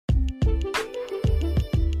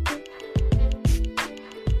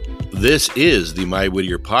This is the My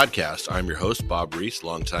Whittier podcast. I'm your host, Bob Reese,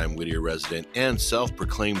 longtime Whittier resident and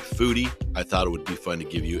self-proclaimed foodie. I thought it would be fun to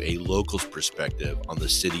give you a local's perspective on the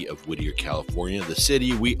city of Whittier, California, the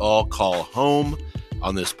city we all call home.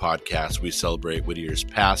 On this podcast, we celebrate Whittier's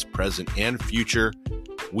past, present, and future.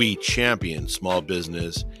 We champion small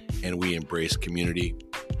business and we embrace community.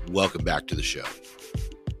 Welcome back to the show.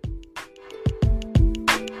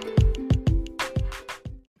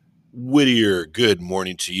 Whittier, good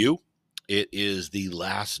morning to you. It is the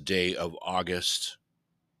last day of August,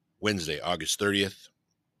 Wednesday, August 30th.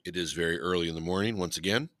 It is very early in the morning. Once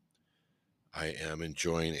again, I am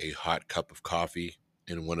enjoying a hot cup of coffee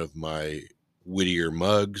in one of my Whittier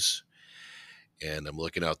mugs, and I'm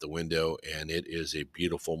looking out the window, and it is a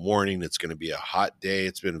beautiful morning. It's going to be a hot day.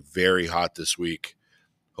 It's been very hot this week.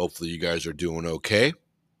 Hopefully you guys are doing okay.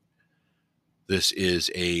 This is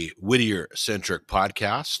a Whittier-centric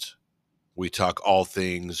podcast. We talk all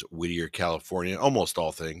things Whittier, California, almost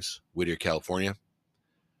all things Whittier, California,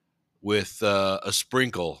 with a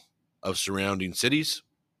sprinkle of surrounding cities.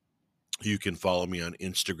 You can follow me on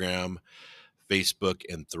Instagram, Facebook,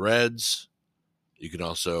 and Threads. You can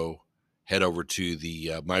also head over to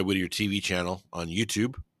the My Whittier TV channel on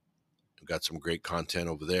YouTube. I've got some great content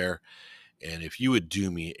over there. And if you would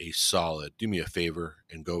do me a solid, do me a favor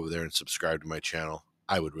and go over there and subscribe to my channel,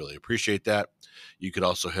 I would really appreciate that. You could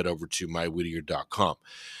also head over to mywhittier.com.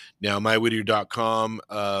 Now, mywhittier.com,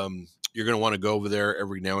 you're going to want to go over there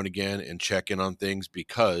every now and again and check in on things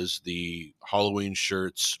because the Halloween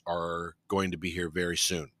shirts are going to be here very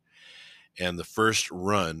soon. And the first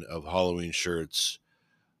run of Halloween shirts,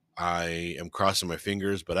 I am crossing my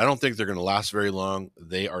fingers, but I don't think they're going to last very long.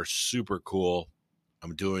 They are super cool.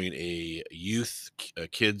 I'm doing a youth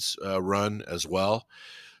kids run as well.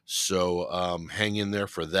 So hang in there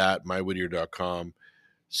for that, mywhittier.com.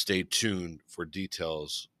 Stay tuned for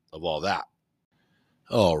details of all that.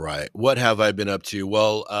 All right. What have I been up to?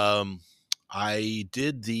 Well, I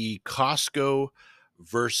did the Costco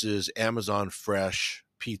versus Amazon Fresh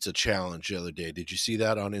pizza challenge the other day. Did you see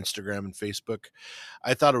that on Instagram and Facebook?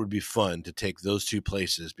 I thought it would be fun to take those two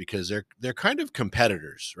places because they're kind of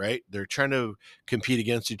competitors, right? They're trying to compete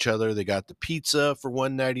against each other. They got the pizza for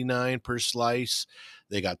 $1.99 per slice.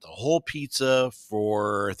 They got the whole pizza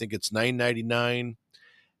for, I think it's $9.99.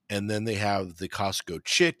 And then they have the Costco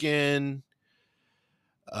chicken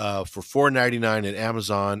for $4.99 at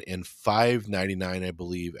Amazon and $5.99, I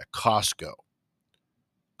believe, at Costco.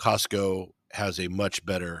 Costco has a much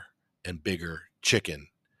better and bigger chicken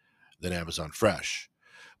than Amazon Fresh.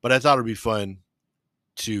 But I thought it would be fun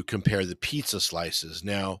to compare the pizza slices.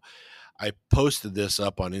 Now, I posted this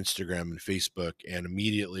up on Instagram and Facebook, and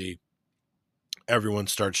immediately everyone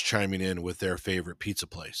starts chiming in with their favorite pizza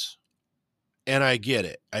place. And I get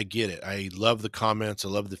it. I love the comments. I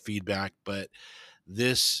love the feedback, but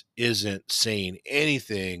this isn't saying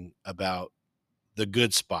anything about the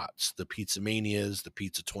good spots, the Pizza Manias, the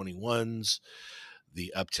Pizza 21s,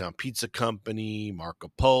 the Uptown Pizza Company,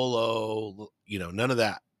 Marco Polo, none of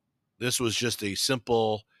that. This was just a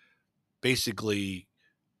simple, basically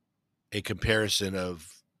a comparison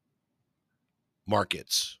of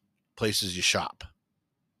markets, places you shop,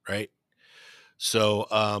 right? So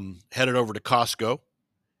headed over to Costco.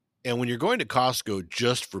 And when you're going to Costco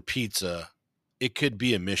just for pizza, it could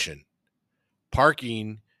be a mission.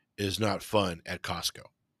 Parking is not fun at Costco.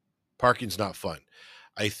 Parking's not fun.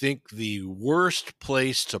 I think the worst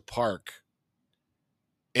place to park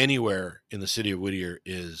anywhere in the city of Whittier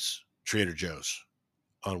is Trader Joe's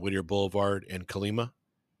on Whittier Boulevard and Colima.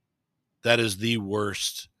 That is the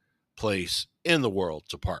worst place in the world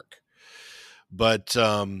to park. But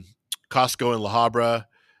Costco and La Habra,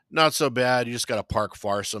 not so bad. You just got to park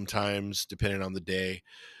far sometimes, depending on the day.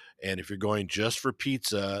 And if you're going just for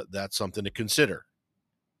pizza, that's something to consider.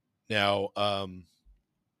 Now,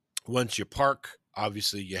 once you park,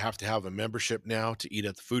 obviously you have to have a membership now to eat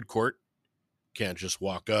at the food court. Can't just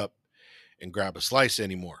walk up and grab a slice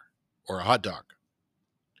anymore or a hot dog.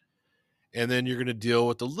 And then you're going to deal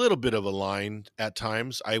with a little bit of a line at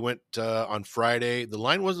times. I went on Friday. The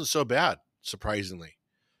line wasn't so bad, surprisingly.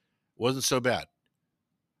 Wasn't so bad.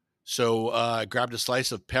 So I grabbed a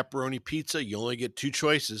slice of pepperoni pizza. You only get two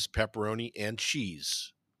choices, pepperoni and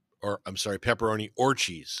cheese. Pepperoni or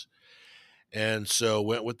cheese. And so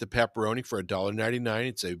went with the pepperoni for $1.99.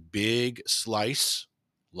 It's a big slice,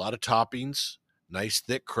 a lot of toppings, nice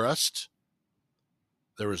thick crust.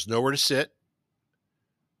 There was nowhere to sit.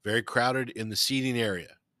 Very crowded in the seating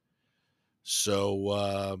area.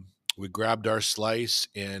 So we grabbed our slice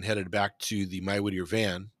and headed back to the My Whittier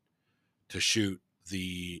van to shoot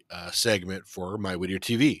the segment for My Whittier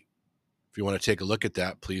TV. If you want to take a look at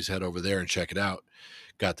that, please head over there and check it out.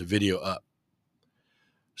 Got the video up.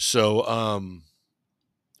 So,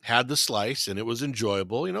 had the slice and it was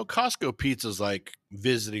enjoyable. Costco pizza is like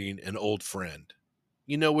visiting an old friend.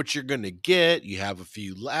 You know what you're going to get. You have a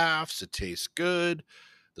few laughs. It tastes good.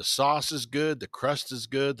 The sauce is good. The crust is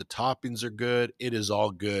good. The toppings are good. It is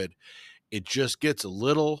all good. It just gets a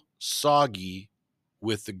little soggy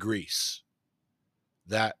with the grease.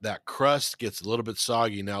 That crust gets a little bit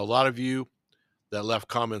soggy. Now, a lot of you that left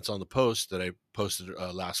comments on the post that I posted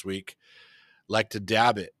last week like to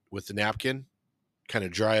dab it with the napkin, kind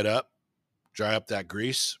of dry up that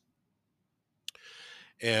grease.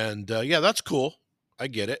 And yeah, that's cool. I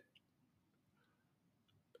get it.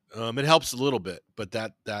 It helps a little bit, but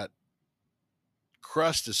that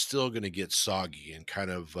crust is still going to get soggy and kind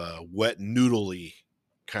of wet noodly,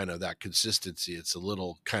 kind of that consistency. It's a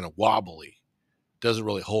little kind of wobbly. Doesn't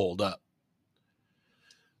really hold up.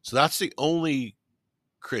 So that's the only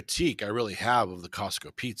critique I really have of the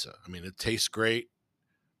Costco pizza. I mean, it tastes great.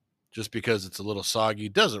 Just because it's a little soggy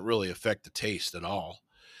doesn't really affect the taste at all.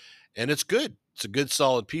 And it's good. It's a good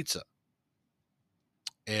solid pizza.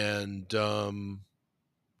 And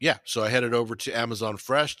yeah, so I headed over to Amazon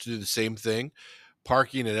Fresh to do the same thing.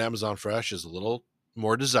 Parking at Amazon Fresh is a little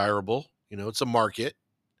more desirable. It's a market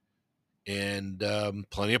and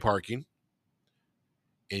plenty of parking.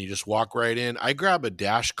 And you just walk right in. I grab a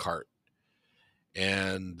dash cart,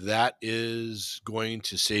 and that is going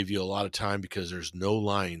to save you a lot of time because there's no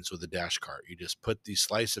lines with a dash cart. You just put the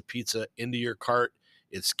slice of pizza into your cart,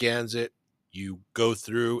 it scans it, you go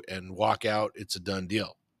through and walk out. It's a done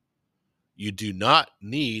deal. You do not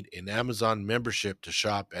need an Amazon membership to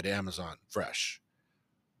shop at Amazon Fresh.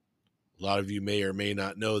 A lot of you may or may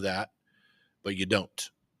not know that, but you don't.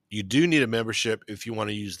 You do need a membership if you want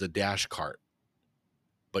to use the dash cart,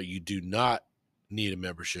 but you do not need a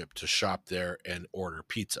membership to shop there and order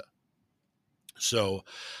pizza. So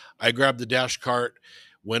I grabbed the dash cart,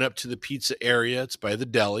 went up to the pizza area. It's by the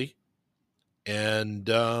deli. And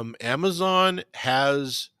Amazon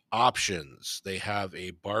has options. They have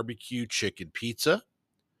a barbecue chicken pizza.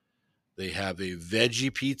 They have a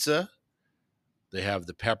veggie pizza. They have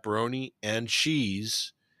the pepperoni and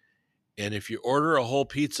cheese. And if you order a whole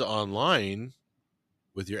pizza online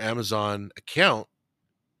with your Amazon account,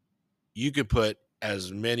 you can put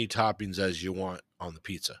as many toppings as you want on the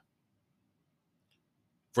pizza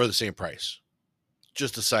for the same price.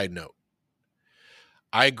 Just a side note.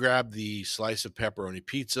 I grabbed the slice of pepperoni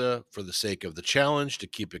pizza for the sake of the challenge to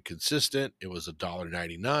keep it consistent. It was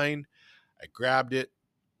 $1.99. I grabbed it,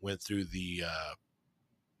 went through the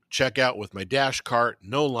checkout with my dash cart,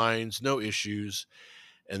 no lines, no issues.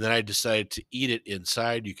 And then I decided to eat it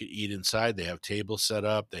inside. You could eat inside. They have tables set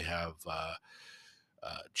up. They have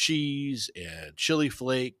cheese and chili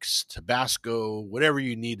flakes, Tabasco, whatever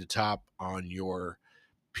you need to top on your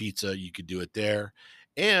pizza, you could do it there.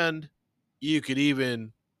 And you could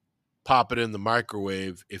even pop it in the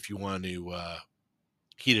microwave if you want to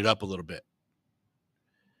heat it up a little bit.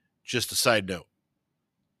 Just a side note.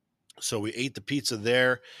 So we ate the pizza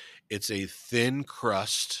there. It's a thin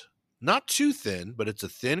crust, not too thin, but it's a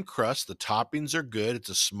thin crust. The toppings are good. It's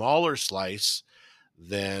a smaller slice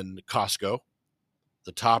than Costco.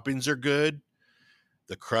 The toppings are good.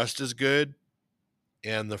 The crust is good.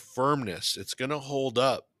 And the firmness, it's going to hold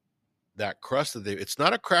up that crust that it's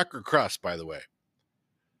not a cracker crust, by the way.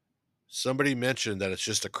 Somebody mentioned that it's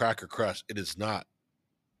just a cracker crust. It is not.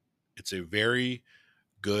 It's a very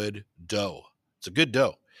good dough. It's a good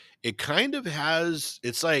dough. It kind of has,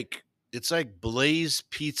 it's like Blaze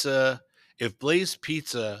Pizza. If Blaze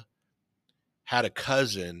Pizza had a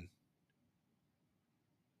cousin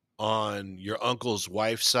on your uncle's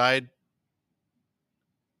wife's side,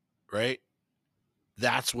 right?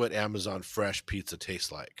 That's what Amazon Fresh pizza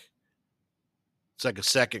tastes like. It's like a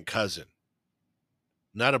second cousin.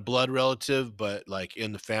 Not a blood relative, but like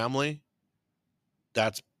in the family.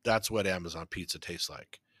 That's what Amazon pizza tastes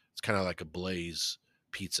like. It's kind of like a Blaze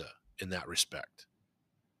pizza in that respect.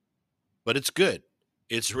 But it's good.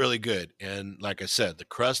 It's really good. And like I said, the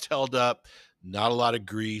crust held up, not a lot of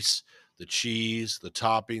grease, the cheese, the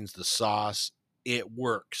toppings, the sauce, it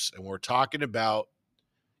works. And we're talking about,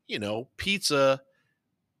 pizza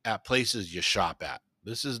at places you shop at.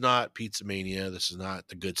 This is not Pizza Mania. This is not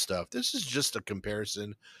the good stuff. This is just a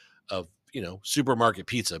comparison of, supermarket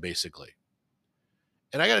pizza, basically.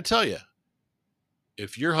 And I got to tell you,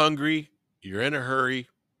 if you're hungry, you're in a hurry,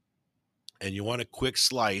 and you want a quick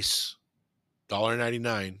slice,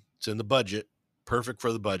 $1.99, it's in the budget, perfect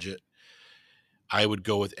for the budget, I would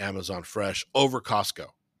go with Amazon Fresh over Costco.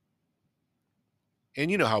 And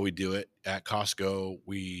you know how we do it at Costco.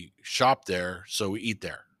 We shop there, so we eat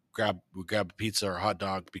there. We grab a pizza or a hot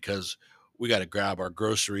dog because we got to grab our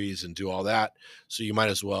groceries and do all that. So you might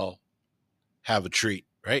as well have a treat,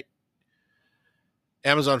 right?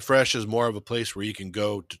 Amazon Fresh is more of a place where you can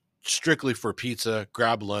go strictly for pizza,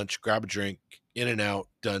 grab lunch, grab a drink, in and out,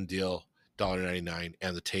 done deal, $1.99,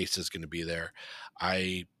 and the taste is going to be there.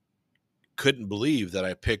 I couldn't believe that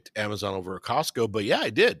I picked Amazon over Costco, but yeah, I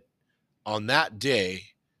did. On that day,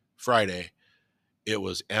 Friday, it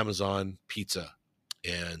was Amazon Pizza.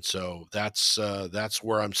 And so that's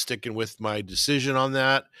where I'm sticking with my decision on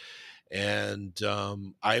that. And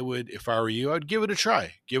I would, if I were you, I'd give it a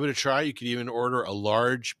try. Give it a try. You could even order a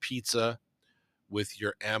large pizza with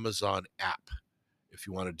your Amazon app if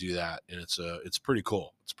you want to do that, and it's pretty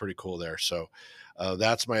cool. It's pretty cool there. So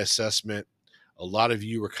that's my assessment. A lot of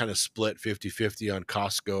you were kind of split 50-50 on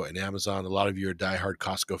Costco and Amazon. A lot of you are diehard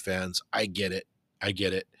Costco fans. I get it. I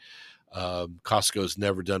get it. Costco's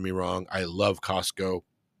never done me wrong. I love Costco,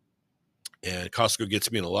 and Costco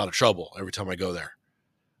gets me in a lot of trouble every time I go there.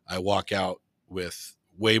 I walk out with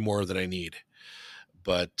way more than I need,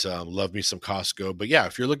 but love me some Costco. But yeah,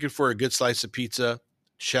 if you're looking for a good slice of pizza,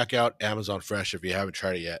 check out Amazon Fresh if you haven't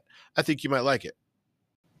tried it yet. I think you might like it.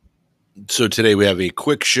 So today we have a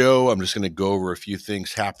quick show. I'm just going to go over a few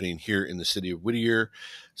things happening here in the city of Whittier,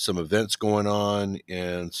 some events going on,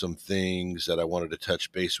 and some things that I wanted to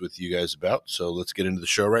touch base with you guys about. So let's get into the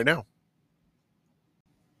show right now.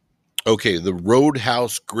 Okay, the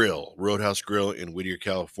Roadhouse Grill in Whittier,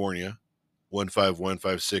 California,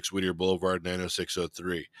 15156 Whittier Boulevard,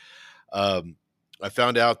 90603. I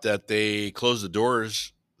found out that they closed the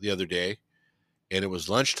doors the other day, and it was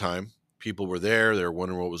lunchtime. People were there. They were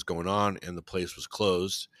wondering what was going on, and the place was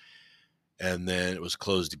closed. And then it was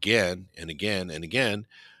closed again and again and again.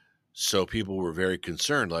 So people were very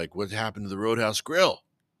concerned, like, what happened to the Roadhouse Grill?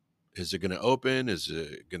 Is it going to open? Is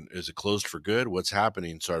it closed for good? What's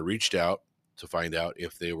happening? So I reached out to find out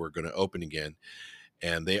if they were going to open again,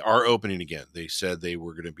 and they are opening again. They said they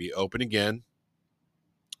were going to be open again.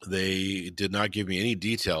 They did not give me any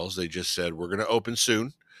details. They just said, we're going to open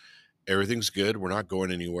soon. Everything's good. We're not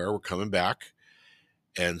going anywhere. We're coming back.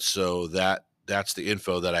 And so that's the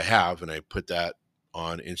info that I have. And I put that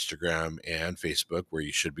on Instagram and Facebook, where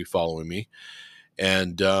you should be following me.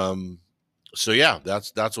 And so, yeah,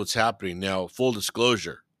 that's what's happening. Now, full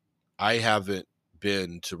disclosure, I haven't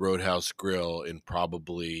been to Roadhouse Grill in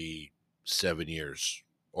probably 7 years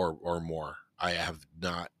or more. I have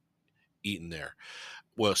not eaten there.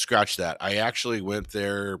 Well, scratch that. I actually went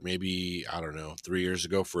there maybe, I don't know, 3 years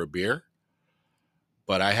ago for a beer,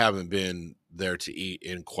 but I haven't been there to eat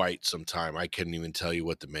in quite some time. I couldn't even tell you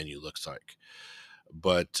what the menu looks like.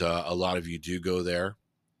 But a lot of you do go there,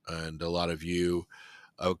 and a lot of you,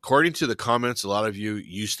 according to the comments, a lot of you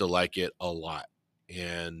used to like it a lot.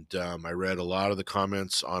 And I read a lot of the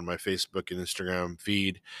comments on my Facebook and Instagram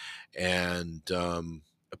feed, and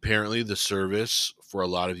apparently the service for a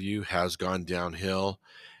lot of you has gone downhill,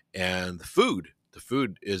 and the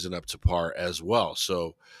food isn't up to par as well.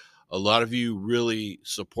 So a lot of you really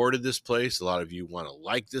supported this place. A lot of you want to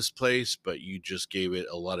like this place, but you just gave it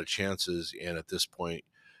a lot of chances, and at this point,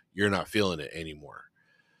 you're not feeling it anymore.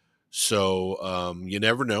 So you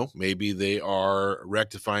never know. Maybe they are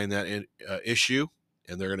rectifying that issue,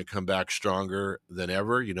 and they're going to come back stronger than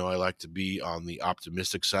ever. You know, I like to be on the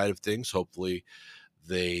optimistic side of things. Hopefully,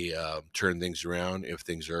 they turn things around if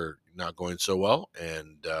things are not going so well,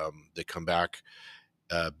 and they come back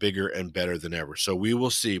bigger and better than ever. So we will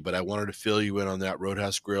see. But I wanted to fill you in on that.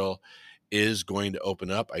 Roadhouse Grill is going to open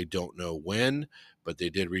up. I don't know when, but they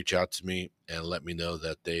did reach out to me and let me know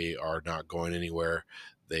that they are not going anywhere.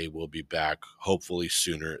 They will be back hopefully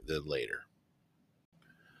sooner than later.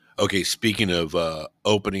 Okay, speaking of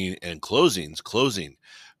opening and closing,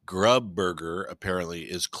 Grub Burger apparently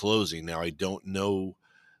is closing. Now, I don't know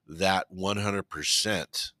that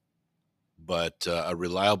 100%, but a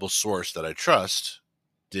reliable source that I trust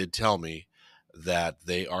did tell me that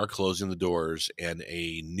they are closing the doors, and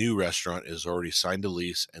a new restaurant is already signed a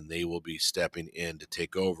lease, and they will be stepping in to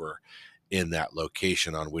take over in that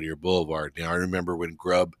location on Whittier Boulevard. Now, I remember when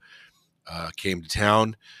Grub came to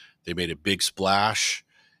town, they made a big splash.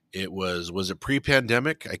 It was it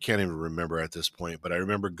pre-pandemic? I can't even remember at this point, but I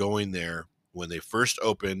remember going there when they first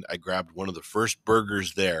opened. I grabbed one of the first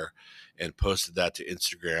burgers there and posted that to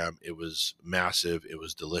Instagram. It was massive. It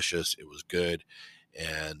was delicious. It was good.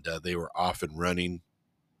 And they were off and running.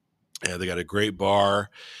 And they got a great bar,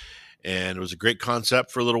 and it was a great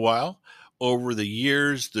concept for a little while. Over the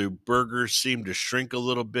years, the burgers seemed to shrink a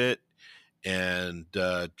little bit, and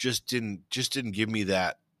just didn't give me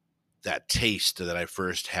that taste that I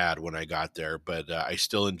first had when I got there. But I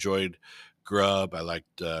still enjoyed Grub. I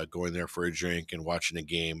liked going there for a drink and watching a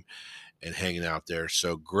game and hanging out there.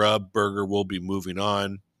 So Grub Burger will be moving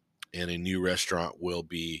on, and a new restaurant will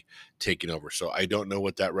be taking over. So I don't know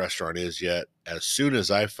what that restaurant is yet. As soon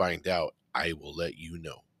as I find out, I will let you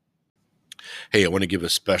know. Hey, I want to give a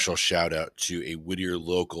special shout out to a Whittier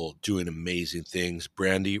local doing amazing things,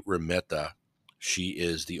 Brandy Remeta. She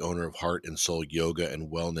is the owner of Heart and Soul Yoga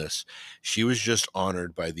and Wellness. She was just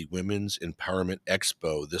honored by the Women's Empowerment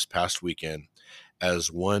Expo this past weekend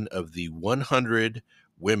as one of the 100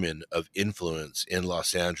 women of influence in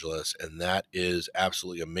Los Angeles, and that is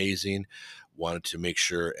absolutely amazing. Wanted to make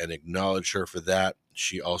sure and acknowledge her for that.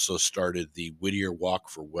 She also started the Whittier Walk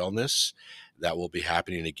for Wellness. That will be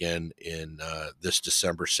happening again in this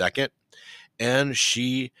December 2nd. And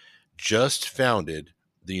she just founded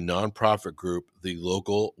the nonprofit group, the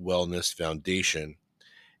Local Wellness Foundation.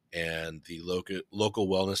 And the Local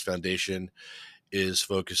Wellness Foundation is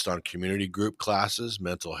focused on community group classes,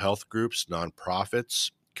 mental health groups,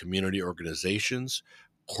 nonprofits, community organizations,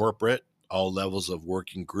 corporate, all levels of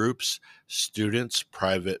working groups, students,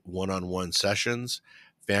 private one-on-one sessions,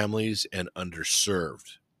 families, and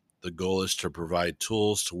underserved. The goal is to provide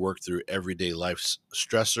tools to work through everyday life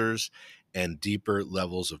stressors and deeper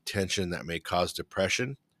levels of tension that may cause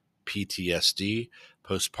depression, PTSD,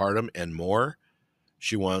 postpartum, and more.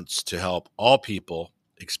 She wants to help all people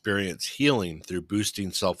experience healing through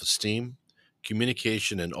boosting self-esteem,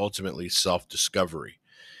 communication, and ultimately self-discovery.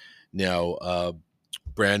 Now,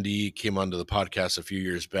 Brandy came onto the podcast a few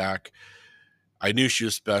years back. I knew she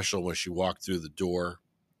was special when she walked through the door.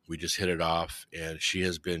 We just hit it off, and she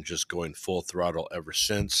has been just going full throttle ever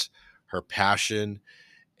since. Her passion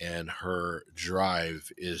and her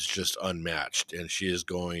drive is just unmatched, and she is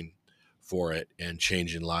going for it and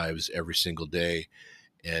changing lives every single day.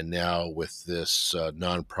 And now with this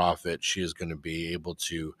nonprofit, she is going to be able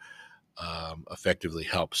to effectively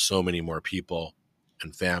help so many more people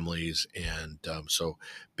and families. And so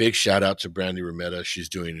big shout out to Brandy Remeta. She's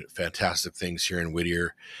doing fantastic things here in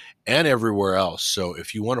Whittier and everywhere else. So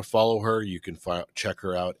if you want to follow her, you can check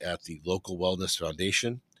her out at the Local Wellness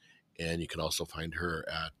Foundation. And you can also find her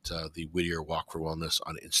at the Whittier Walk for Wellness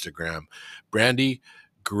on Instagram. Brandy,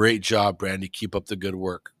 great job, Brandy. Keep up the good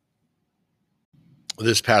work.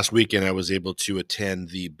 This past weekend, I was able to attend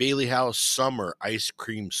the Bailey House Summer Ice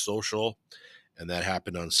Cream Social, and that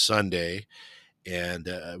happened on Sunday. And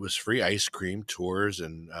it was free ice cream tours,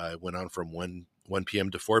 and it went on from 1 p.m.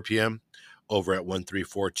 to 4 p.m. over at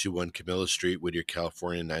 13421 Camilla Street, Whittier,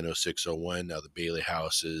 California, 90601. Now, the Bailey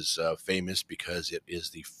House is famous because it is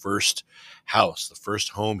the first house, the first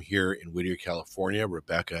home here in Whittier, California.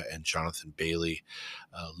 Rebecca and Jonathan Bailey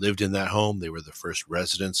lived in that home. They were the first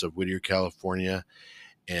residents of Whittier, California.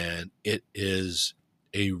 And it is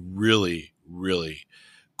a really, really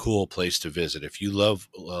cool place to visit. If you love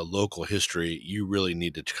local history, you really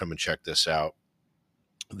need to come and check this out.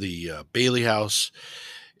 The Bailey House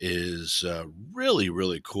is really,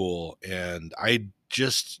 really cool. And I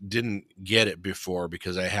just didn't get it before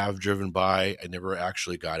because I have driven by. I never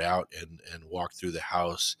actually got out and walked through the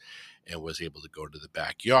house and was able to go to the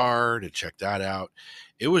backyard and check that out.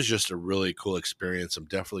 It was just a really cool experience. I'm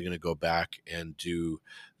definitely going to go back and do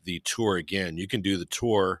the tour again. You can do the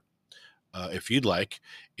tour if you'd like.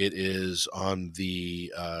 It is on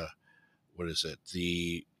the, what is it?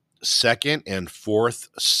 The second and fourth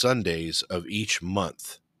Sundays of each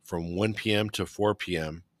month from 1 p.m. to 4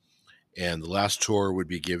 p.m. And the last tour would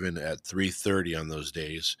be given at 3:30 on those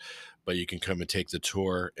days. But you can come and take the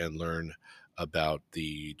tour and learn about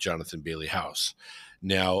the Jonathan Bailey House.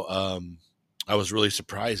 Now, I was really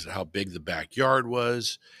surprised at how big the backyard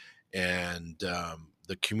was, and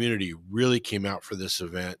the community really came out for this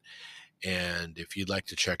event. And if you'd like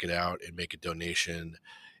to check it out and make a donation,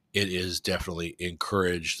 it is definitely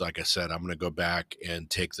encouraged. Like I said, I'm going to go back and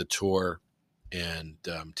take the tour and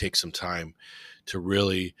take some time to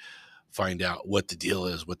really find out what the deal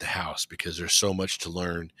is with the house, because there's so much to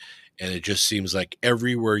learn. And it just seems like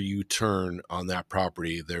everywhere you turn on that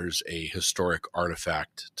property, there's a historic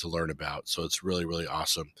artifact to learn about. So it's really, really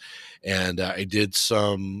awesome. And I did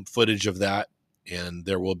some footage of that, and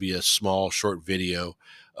there will be a small short video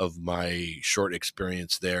of my short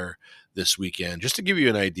experience there this weekend, just to give you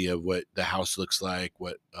an idea of what the house looks like,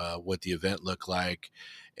 what the event looked like.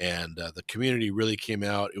 And the community really came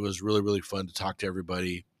out. It was really, really fun to talk to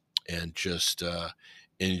everybody and just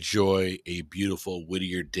enjoy a beautiful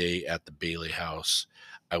Whittier day at the Bailey House.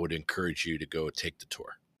 I would encourage you to go take the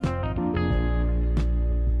tour.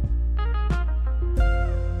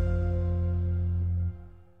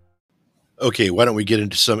 Okay, why don't we get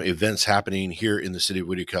into some events happening here in the city of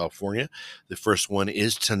Whittier, California? The first one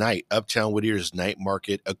is tonight, Uptown Whittier's Night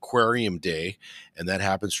Market Aquarium Day, and that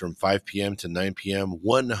happens from 5 p.m. to 9 p.m.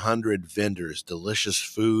 100 vendors, delicious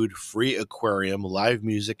food, free aquarium, live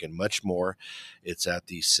music, and much more. It's at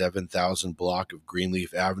the 7000 block of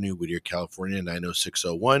Greenleaf Avenue, Whittier, California,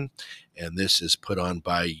 90601, and this is put on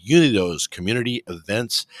by Unidos Community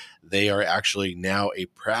Events. They are actually now a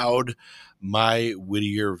proud My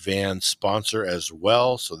Whittier van sponsor as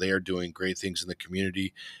well. So they are doing great things in the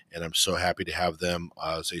community, and I'm so happy to have them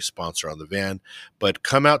as a sponsor on the van. But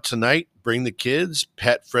come out tonight, bring the kids,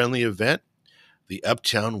 pet friendly event, the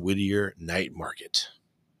Uptown Whittier Night Market.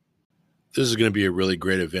 This is going to be a really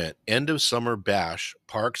great event. End of Summer Bash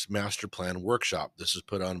Parks Master Plan Workshop. This is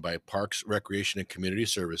put on by Parks, Recreation, and Community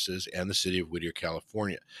Services and the City of Whittier,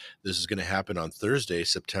 California. This is going to happen on Thursday,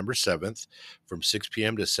 September 7th from 6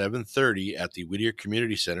 p.m. to 7:30 at the Whittier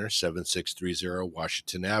Community Center, 7630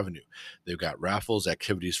 Washington Avenue. They've got raffles,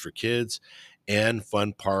 activities for kids, and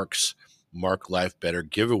fun parks, Mark Life Better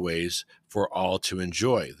giveaways for all to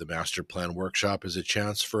enjoy. The Master Plan Workshop is a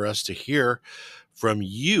chance for us to hear from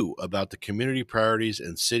you about the community priorities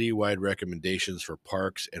and citywide recommendations for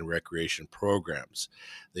parks and recreation programs.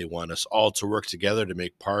 They want us all to work together to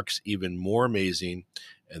make parks even more amazing,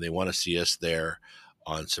 and they want to see us there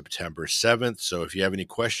on September 7th. So if you have any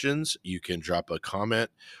questions, you can drop a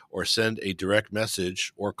comment or send a direct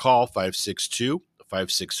message or call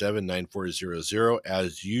 562-567-9400.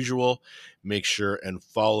 As usual, make sure and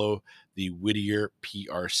follow the Whittier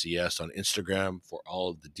PRCS on Instagram for all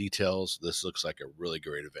of the details. This looks like a really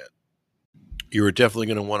great event. You are definitely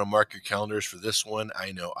going to want to mark your calendars for this one.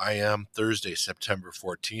 I know I am. Thursday, September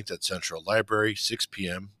 14th at Central Library, 6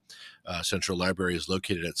 p.m. Central Library is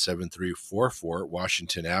located at 7344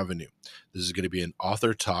 Washington Avenue. This is going to be an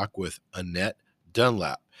author talk with Annette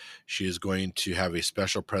Dunlap. She is going to have a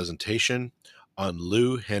special presentation on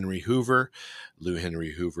Lou Henry Hoover. Lou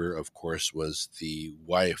Henry Hoover, of course, was the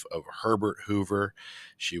wife of Herbert Hoover.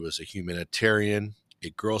 She was a humanitarian,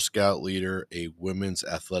 a Girl Scout leader, a women's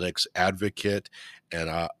athletics advocate, and,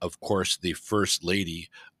 of course, the First Lady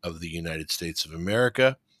of the United States of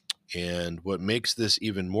America. And what makes this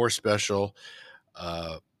even more special,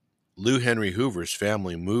 Lou Henry Hoover's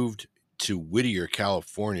family moved to Whittier,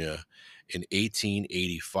 California in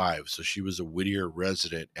 1885. So she was a Whittier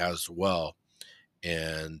resident as well.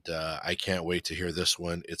 And I can't wait to hear this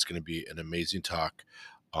one. It's going to be an amazing talk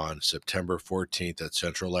on September 14th at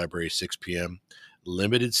Central Library, 6 p.m.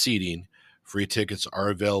 Limited seating. Free tickets are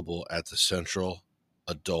available at the Central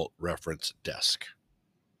Adult Reference Desk.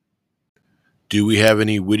 Do we have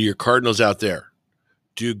any Whittier Cardinals out there?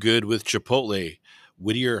 Do good with Chipotle.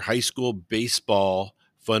 Whittier High School baseball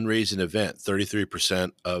fundraising event.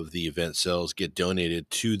 33% of the event sales get donated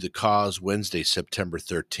to the cause Wednesday, September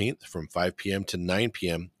 13th from 5 p.m. to 9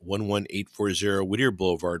 p.m. 11840 Whittier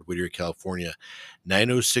Boulevard, Whittier, California,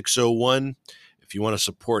 90601. If you want to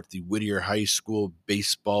support the Whittier High School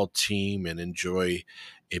baseball team and enjoy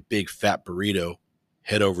a big fat burrito,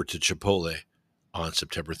 head over to Chipotle on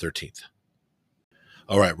September 13th.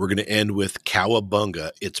 All right, we're going to end with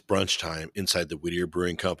Cowabunga. It's brunch time inside the Whittier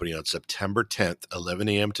Brewing Company on September 10th, 11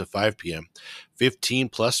 a.m. to 5 p.m. 15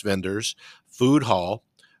 plus vendors, food hall,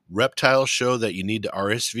 reptile show that you need to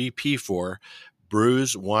RSVP for,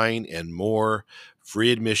 brews, wine, and more.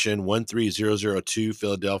 Free admission, 13002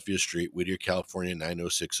 Philadelphia Street, Whittier, California,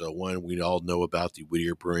 90601. We all know about the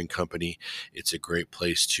Whittier Brewing Company. It's a great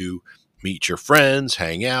place to meet your friends,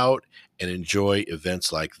 hang out, and enjoy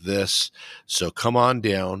events like this. So come on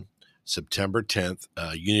down September 10th.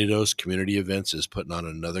 Unidos Community Events is putting on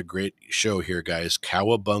another great show here, guys.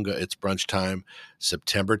 Cowabunga, it's brunch time,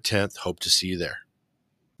 September 10th. Hope to see you there.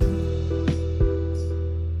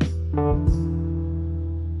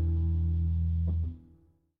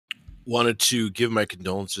 Wanted to give my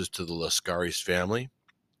condolences to the Lascari's family.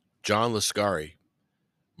 John Lascari,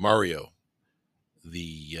 Mario,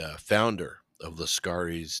 the founder of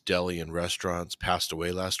Lascari's Deli and Restaurants, passed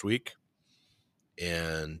away last week.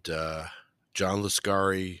 And John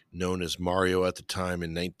Lascari, known as Mario at the time,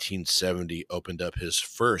 in 1970 opened up his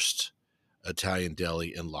first Italian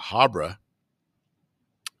deli in La Habra,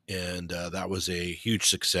 and that was a huge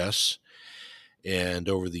success. And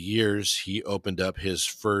over the years, he opened up his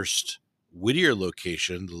first Whittier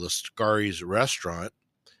location, the Lascari's restaurant,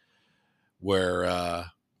 where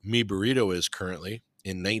Mi Burrito is currently,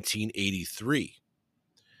 in 1983.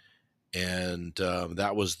 And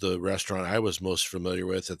that was the restaurant I was most familiar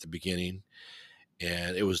with at the beginning,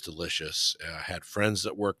 and it was delicious. I had friends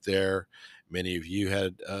that worked there. Many of you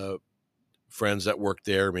had friends that work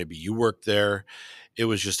there. Maybe you work there. It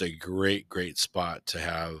was just a great, great spot to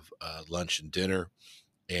have lunch and dinner.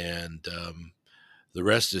 And the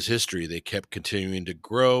rest is history. They kept continuing to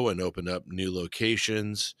grow and open up new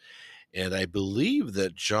locations. And I believe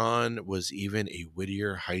that John was even a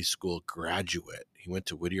Whittier High School graduate. He went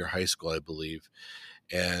to Whittier High School, I believe.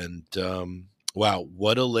 And wow,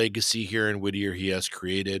 what a legacy here in Whittier he has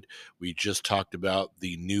created. We just talked about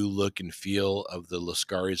the new look and feel of the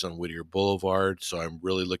Lascaris on Whittier Boulevard. So I'm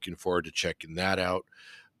really looking forward to checking that out.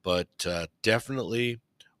 But definitely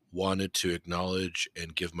wanted to acknowledge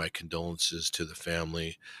and give my condolences to the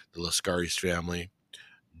family, the Lascaris family.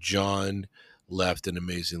 John left an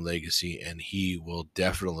amazing legacy, and he will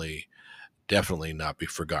definitely not be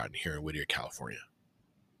forgotten here in Whittier, California.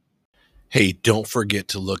 Hey, don't forget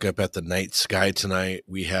to look up at the night sky tonight.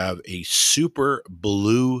 We have a super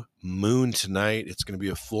blue moon tonight. It's going to be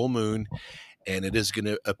a full moon, and it is going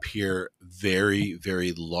to appear very,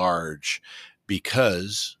 very large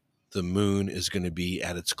because the moon is going to be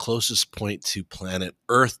at its closest point to planet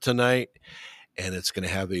Earth tonight, and it's going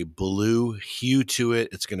to have a blue hue to it.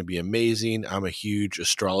 It's going to be amazing. I'm a huge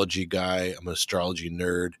astrology guy. I'm an astrology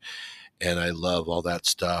nerd, and I love all that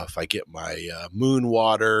stuff. I get my moon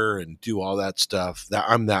water and do all that stuff.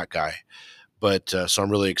 I'm that guy. But so I'm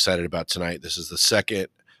really excited about tonight. This is the second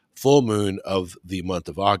full moon of the month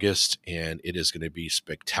of August, and it is going to be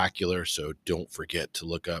spectacular. So don't forget to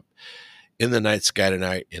look up in the night sky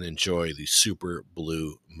tonight and enjoy the super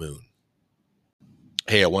blue moon.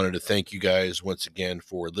 Hey, I wanted to thank you guys once again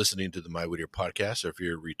for listening to the My Whittier podcast. Or if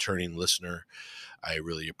you're a returning listener, I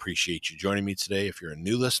really appreciate you joining me today. If you're a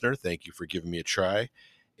new listener, thank you for giving me a try.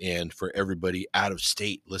 And for everybody out of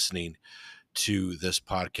state listening to this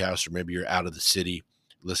podcast, or maybe you're out of the city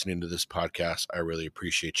listening to this podcast, I really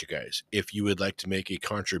appreciate you guys. If you would like to make a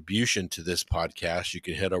contribution to this podcast, you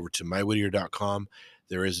can head over to mywhittier.com.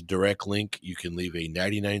 There is a direct link. You can leave a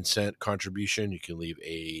 99-cent contribution. You can leave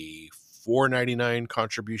a $4.99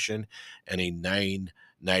 contribution and a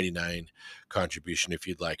 $9.99 contribution if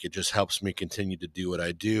you'd like. It just helps me continue to do what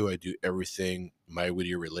I do. I do everything My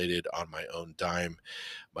Whittier related on my own dime,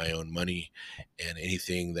 my own money, and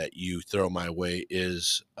anything that you throw my way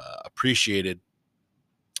is appreciated,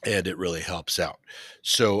 and it really helps out.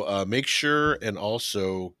 So make sure and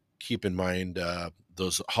also keep in mind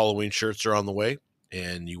those Halloween shirts are on the way,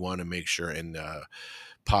 and you want to make sure and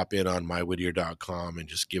pop in on mywhittier.com and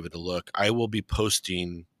just give it a look. I will be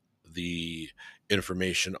posting the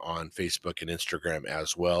information on Facebook and Instagram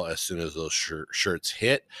as well as soon as those shirts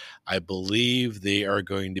hit. I believe they are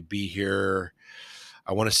going to be here,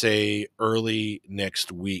 I want to say early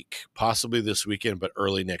next week, possibly this weekend, but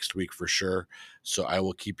early next week for sure. So I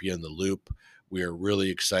will keep you in the loop. We are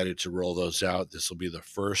really excited to roll those out. This will be the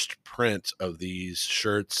first print of these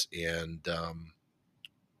shirts, and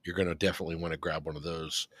you're going to definitely want to grab one of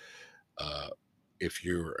those if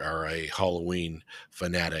you are a Halloween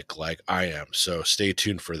fanatic like I am. So stay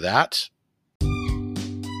tuned for that.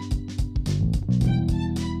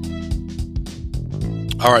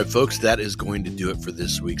 All right, folks, that is going to do it for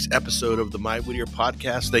this week's episode of the My Whittier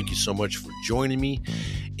podcast. Thank you so much for joining me.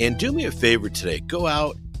 And do me a favor today. Go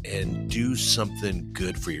out and do something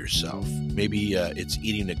good for yourself. Maybe it's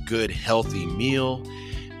eating a good, healthy meal.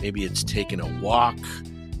 Maybe it's taking a walk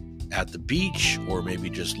at the beach, or maybe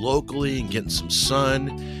just locally and getting some sun.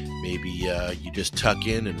 Maybe you just tuck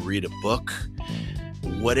in and read a book.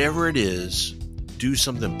 Whatever it is, do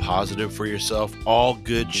something positive for yourself. All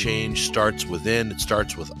good change starts within. It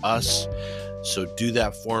starts with us. So do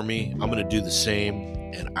that for me. I'm going to do the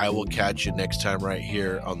same, and I will catch you next time right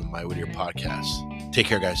here on the My Whittier podcast. Take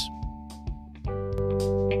care, guys.